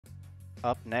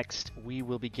up next we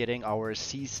will be getting our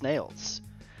sea snails.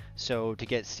 So to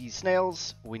get sea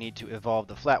snails, we need to evolve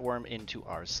the flatworm into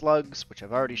our slugs, which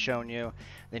I've already shown you.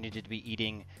 They needed to be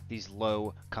eating these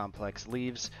low complex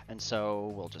leaves, and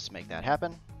so we'll just make that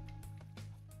happen.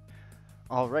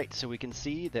 Alright, so we can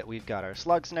see that we've got our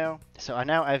slugs now. So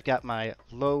I've got my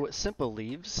low simple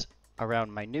leaves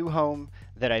around my new home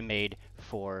that I made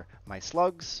for my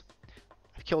slugs.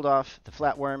 I've killed off the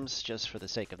flatworms just for the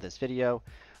sake of this video.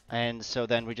 And so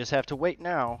then we just have to wait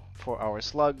now for our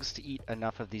slugs to eat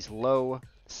enough of these low,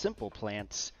 simple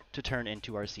plants to turn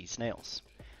into our sea snails.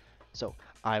 So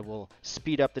I will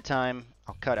speed up the time,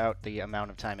 I'll cut out the amount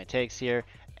of time it takes here,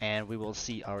 and we will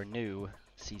see our new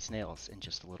sea snails in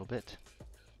just a little bit.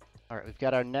 Alright, we've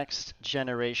got our next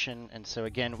generation, and so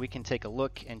again, we can take a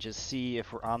look and just see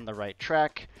if we're on the right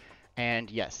track.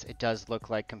 And yes, it does look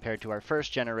like compared to our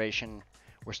first generation,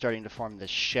 we're starting to form this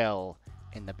shell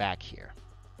in the back here.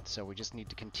 So we just need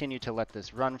to continue to let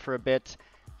this run for a bit,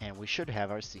 and we should have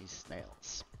our sea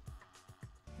snails.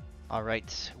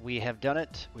 Alright, we have done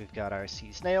it. We've got our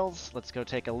sea snails. Let's go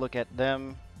take a look at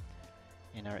them.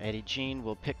 In our Eddie Jean,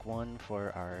 we'll pick one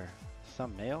for our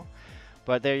thumbnail.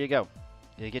 But there you go.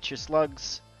 You get your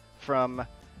slugs from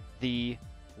the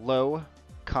low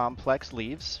complex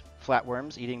leaves.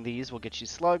 Flatworms eating these will get you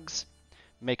slugs.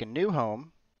 Make a new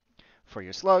home for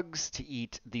your slugs to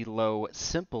eat the low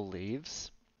simple leaves,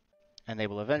 and they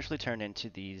will eventually turn into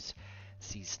these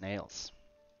sea snails.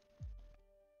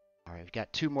 Alright, we've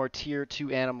got 2 more tier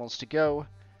 2 animals to go.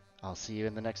 I'll see you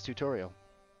in the next tutorial.